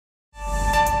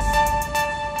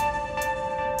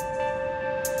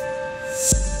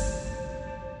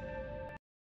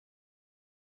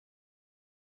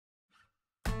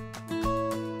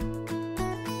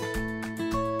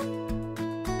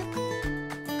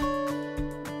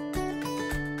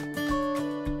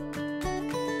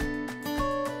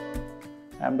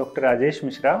I am Dr. Rajesh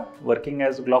Mishra, working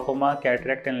as glaucoma,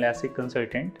 cataract and LASIK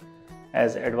consultant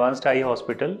as Advanced Eye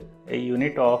Hospital, a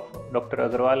unit of Dr.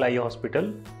 Agarwals Eye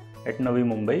Hospital at Navi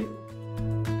Mumbai.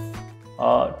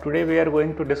 Today we are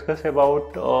going to discuss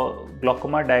about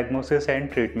glaucoma diagnosis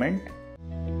and treatment.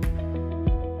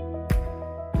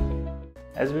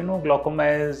 As we know, glaucoma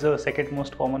is the second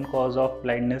most common cause of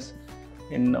blindness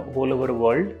in whole over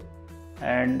world,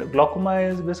 and glaucoma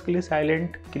is basically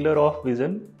silent killer of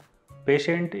vision.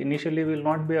 Patient initially will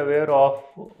not be aware of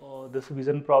this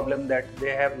vision problem, that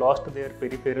they have lost their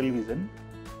peripheral vision.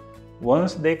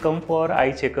 Once they come for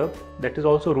eye checkup, that is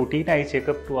also routine eye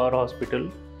checkup to our hospital,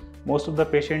 most of the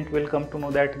patient will come to know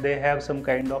that they have some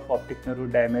kind of optic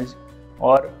nerve damage,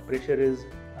 or pressure is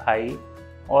high,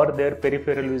 or their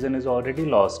peripheral vision is already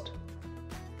lost.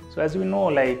 So as we know,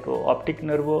 like optic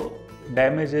nerve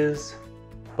damage is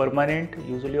permanent.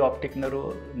 Usually optic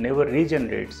nerve never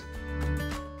regenerates.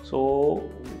 So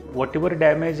whatever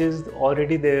damage is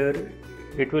already there,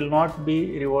 it will not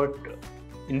be revert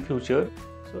in future.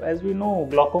 So as we know,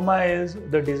 glaucoma is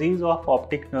the disease of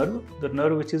optic nerve, the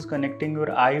nerve which is connecting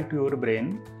your eye to your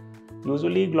brain.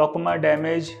 Usually glaucoma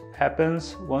damage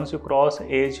happens once you cross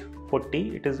age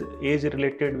 40. It is age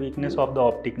related weakness of the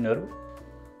optic nerve.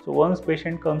 So once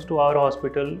patient comes to our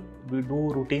hospital, we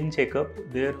do routine checkup.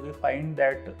 There we find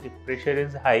that if pressure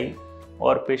is high,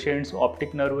 or patient's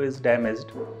optic nerve is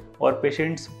damaged, or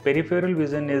patient's peripheral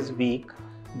vision is weak,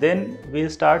 then we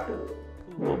start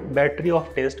battery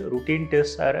of tests. Routine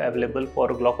tests are available for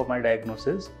glaucoma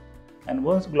diagnosis, and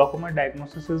once glaucoma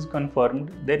diagnosis is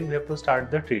confirmed, then we have to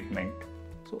start the treatment.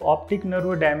 So optic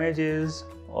nerve damage is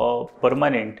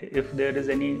permanent. If there is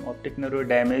any optic nerve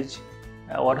damage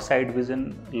or side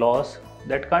vision loss,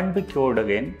 that can't be cured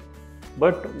again.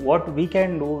 But what we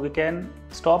can do, we can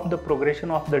stop the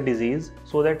progression of the disease,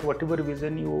 so that whatever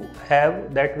vision you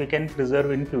have, that we can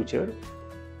preserve in future.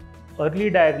 Early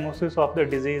diagnosis of the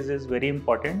disease is very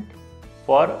important.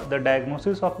 For the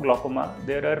diagnosis of glaucoma,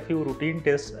 there are few routine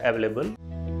tests available.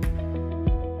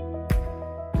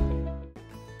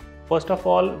 First of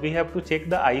all, we have to check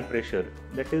the eye pressure.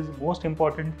 That is most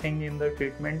important thing in the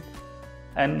treatment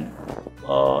and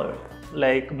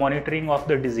like monitoring of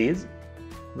the disease,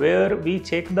 where we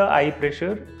check the eye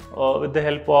pressure with the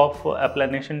help of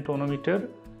applanation tonometer,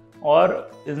 or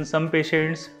in some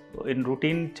patients in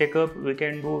routine checkup we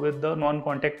can do with the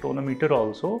non-contact tonometer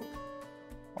also.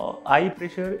 Eye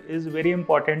pressure is very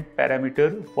important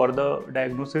parameter for the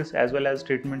diagnosis as well as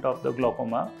treatment of the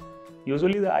glaucoma.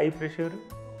 Usually the eye pressure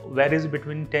varies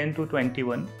between 10 to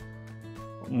 21.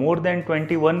 More than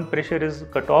 21 pressure is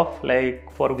cut off, like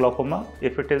for glaucoma.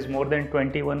 If it is more than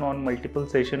 21 on multiple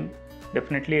session,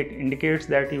 definitely it indicates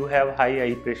that you have high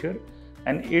eye pressure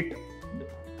and it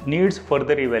needs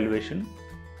further evaluation.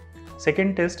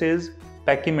 Second test is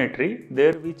pachymetry.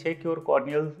 There we check your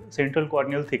central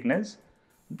corneal thickness.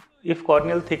 If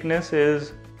corneal thickness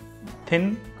is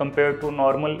thin compared to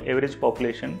normal average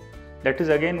population, that is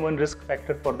again one risk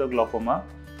factor for the glaucoma.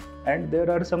 And there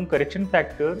are some correction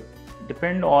factors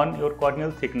depend on your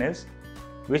corneal thickness,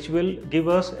 which will give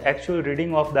us actual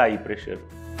reading of the eye pressure.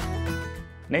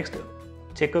 Next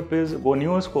checkup is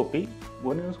gonioscopy.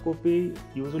 Gonioscopy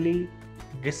usually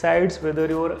decides whether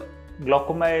your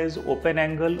glaucoma is open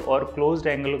angle or closed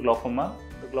angle glaucoma.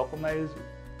 The glaucoma is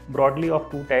broadly of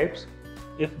two types.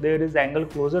 If there is angle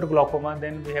closure glaucoma,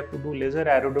 then we have to do laser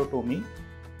iridotomy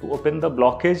to open the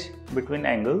blockage between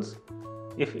angles.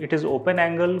 If it is open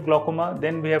angle glaucoma,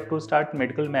 then we have to start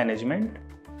medical management.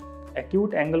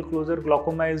 Acute angle closure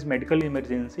glaucoma is medical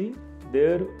emergency.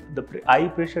 There the eye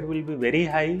pressure will be very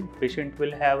high, patient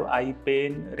will have eye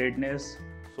pain, redness.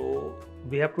 So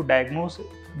we have to diagnose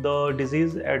the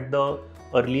disease at the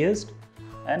earliest,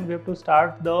 and we have to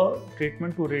start the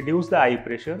treatment to reduce the eye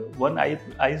pressure. One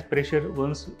eye pressure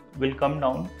once will come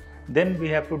down, then we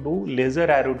have to do laser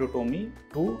iridotomy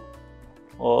to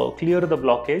clear the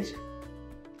blockage,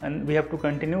 and we have to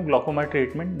continue glaucoma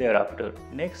treatment thereafter.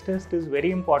 Next test is very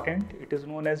important. It is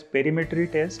known as perimetry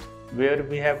test, where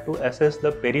we have to assess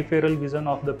the peripheral vision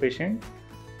of the patient.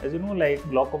 As you know, like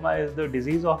glaucoma is the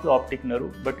disease of the optic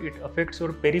nerve, but it affects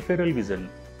your peripheral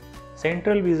vision.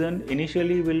 Central vision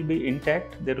initially will be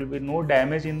intact. There will be no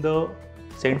damage in the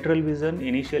central vision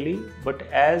initially, but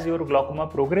as your glaucoma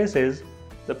progresses,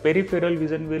 the peripheral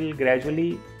vision will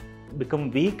gradually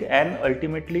become weak and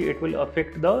ultimately it will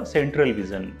affect the central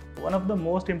vision. One of the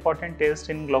most important tests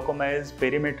in glaucoma is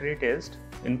perimetry test.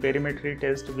 In perimetry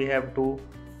test, we have to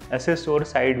assess your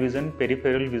side vision,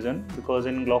 peripheral vision, because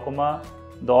in glaucoma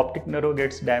the optic nerve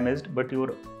gets damaged but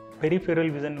your peripheral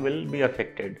vision will be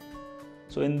affected.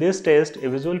 So in this test, a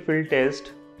visual field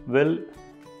test will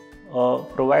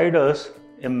provide us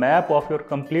a map of your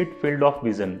complete field of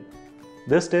vision.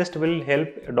 This test will help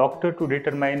a doctor to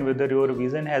determine whether your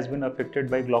vision has been affected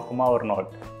by glaucoma or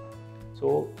not.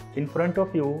 So in front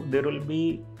of you there will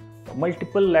be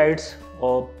multiple lights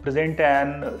present,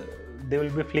 and they will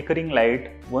be flickering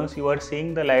light. Once you are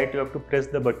seeing the light, you have to press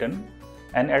the button,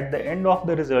 and at the end of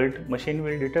the result, machine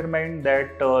will determine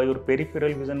that your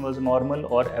peripheral vision was normal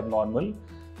or abnormal.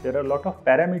 There are a lot of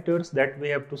parameters that we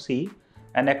have to see,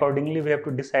 and accordingly we have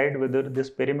to decide whether this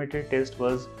perimetry test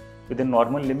was within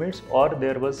normal limits or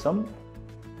there was some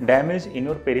damage in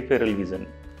your peripheral vision.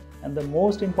 And the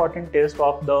most important test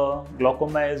of the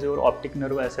glaucoma is your optic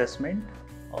nerve assessment.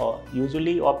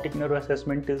 Usually optic nerve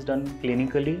assessment is done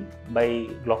clinically by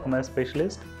glaucoma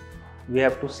specialist. We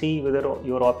have to see whether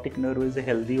your optic nerve is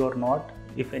healthy or not.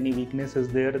 If any weakness is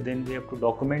there, then we have to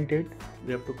document it.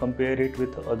 We have to compare it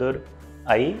with other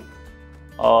eye.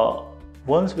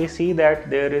 Once we see that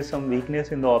there is some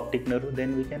weakness in the optic nerve,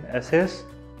 then we can assess,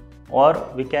 or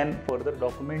we can further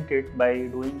document it by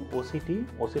doing OCT.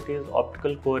 OCT is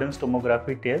optical coherence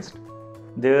tomography test.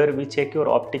 There we check your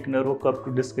optic nerve cup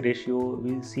to disc ratio.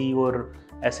 We see your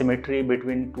asymmetry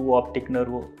between two optic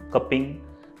nerve cupping,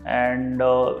 and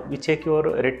we check your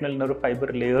retinal nerve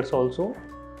fiber layers also.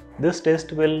 This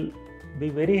test will be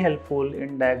very helpful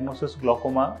in diagnosis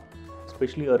glaucoma,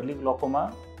 especially early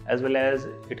glaucoma, as well as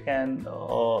it can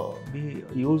be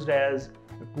used as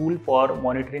a tool for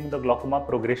monitoring the glaucoma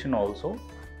progression also.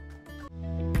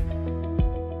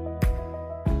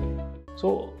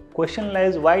 So question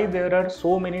lies, why there are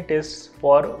so many tests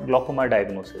for glaucoma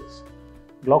diagnosis?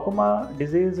 Glaucoma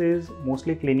disease is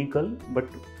mostly clinical, but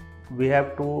we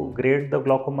have to grade the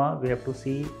glaucoma. We have to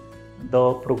see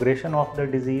the progression of the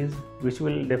disease, which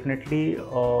will definitely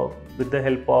with the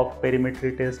help of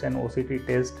perimetry test and OCT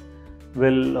test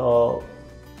will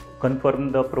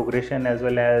confirm the progression as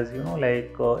well as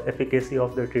efficacy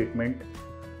of the treatment.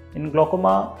 In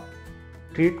glaucoma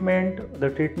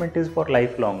the treatment is for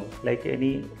lifelong, like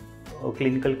any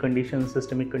clinical conditions,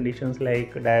 systemic conditions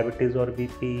like diabetes or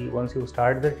BP. Once you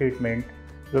start the treatment,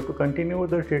 you have to continue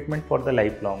the treatment for the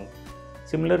lifelong.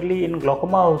 Similarly, in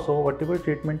glaucoma also, whatever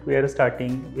treatment we are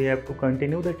starting, we have to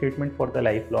continue the treatment for the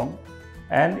lifelong,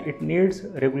 and it needs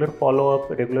regular follow-up,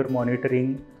 regular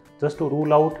monitoring, just to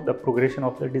rule out the progression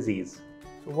of the disease.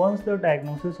 So once the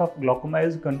diagnosis of glaucoma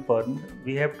is confirmed,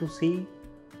 we have to see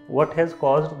what has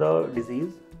caused the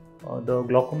disease. The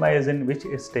glaucoma is in which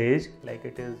stage, like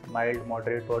it is mild,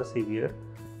 moderate or severe,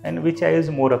 and which eye is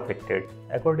more affected.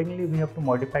 Accordingly, we have to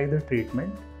modify the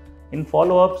treatment. In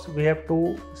follow-ups, we have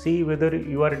to see whether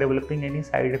you are developing any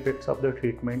side effects of the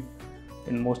treatment.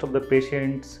 In most of the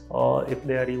patients, if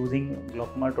they are using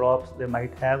glaucoma drops, they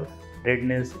might have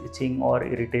redness, itching or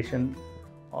irritation.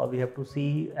 We have to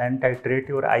see and titrate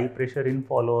your eye pressure in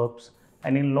follow-ups.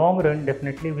 And in long run,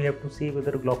 definitely we have to see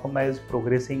whether glaucoma is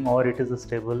progressing or it is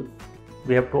stable.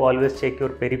 We have to always check your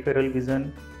peripheral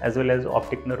vision as well as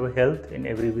optic nerve health in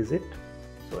every visit.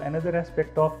 So another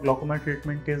aspect of glaucoma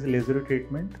treatment is laser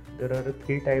treatment. There are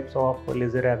 3 types of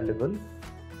laser available.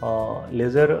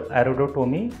 Laser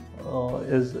iridotomy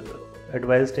is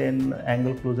advised in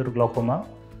angle closure glaucoma.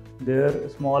 There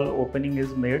small opening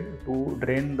is made to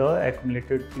drain the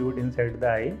accumulated fluid inside the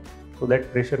eye so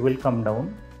that pressure will come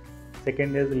down.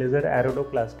 Second is laser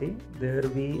iridoplasty. There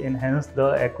we enhance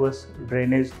the aqueous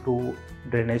drainage through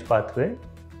drainage pathway.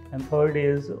 And third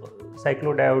is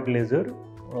cyclodiode laser.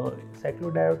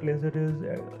 Cyclodiode laser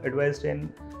is advised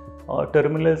in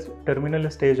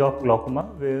terminal stage of glaucoma,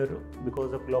 where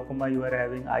because of glaucoma you are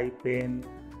having eye pain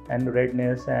and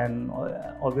redness, and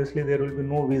obviously there will be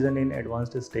no vision in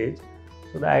advanced stage.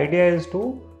 So the idea is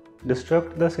to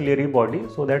destruct the ciliary body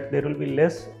so that there will be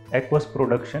less aqueous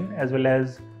production, as well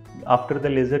as after the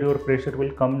laser your pressure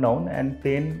will come down and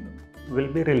pain will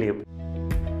be relieved.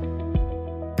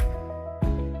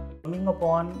 Coming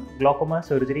upon glaucoma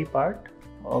surgery part,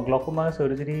 glaucoma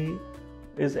surgery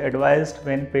is advised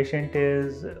when patient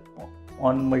is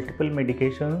on multiple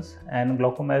medications and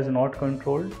glaucoma is not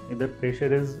controlled. Either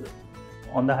pressure is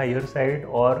on the higher side,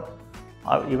 or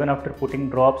even after putting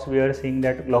drops we are seeing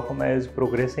that glaucoma is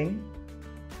progressing.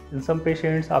 In some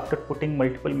patients, after putting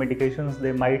multiple medications,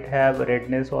 they might have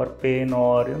redness or pain,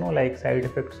 or side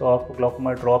effects of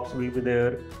glaucoma drops will be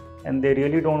there, and they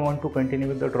really don't want to continue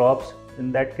with the drops.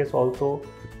 In that case also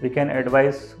we can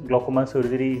advise glaucoma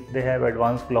surgery if they have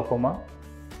advanced glaucoma.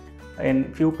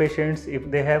 In few patients, if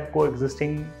they have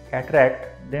coexisting cataract,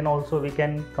 then also we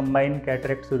can combine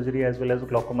cataract surgery as well as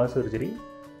glaucoma surgery.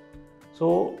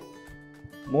 So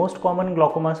most common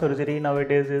glaucoma surgery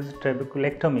nowadays is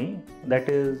trabeculectomy,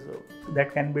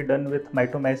 that can be done with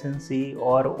mitomycin C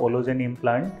or ologen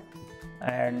implant.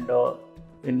 and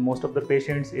in most of the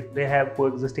patients, if they have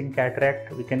coexisting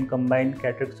cataract, we can combine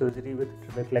cataract surgery with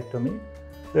trabeculectomy.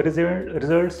 The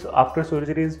results after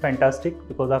surgery is fantastic,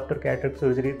 because after cataract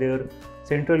surgery their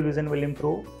central vision will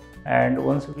improve, and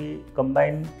once we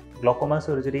combine glaucoma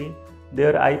surgery,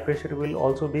 their eye pressure will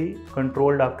also be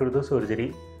controlled after the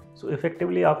surgery. So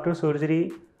effectively after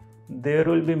surgery there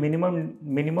will be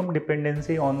minimum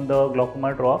dependency on the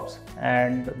glaucoma drops,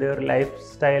 and their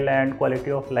lifestyle and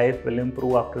quality of life will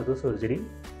improve after the surgery.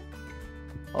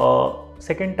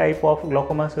 Second type of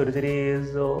glaucoma surgery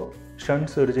is shunt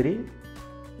surgery.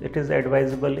 It is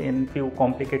advisable in few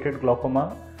complicated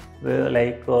glaucoma,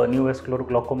 like neovascular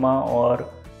glaucoma, or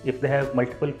if they have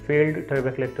multiple failed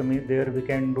trabeculectomy, there we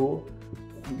can do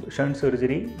shunt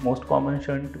surgery. Most common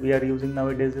shunt we are using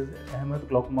nowadays is Ahmed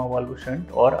glaucoma valve shunt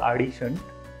or RD shunt.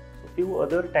 Few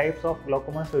other types of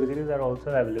glaucoma surgeries are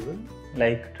also available,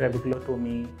 like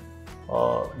trabeculotomy,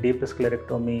 deep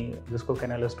sclerectomy,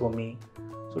 viscocanalostomy.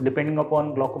 So depending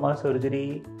upon glaucoma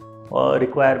surgery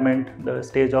requirement, the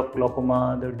stage of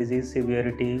glaucoma, the disease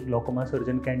severity, glaucoma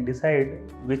surgeon can decide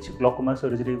which glaucoma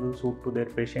surgery will suit to their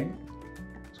patient.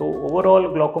 So overall,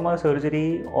 glaucoma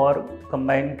surgery or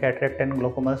combined cataract and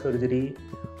glaucoma surgery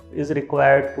is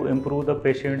required to improve the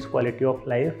patient's quality of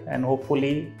life, and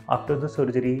hopefully after the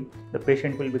surgery the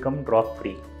patient will become drop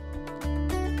free.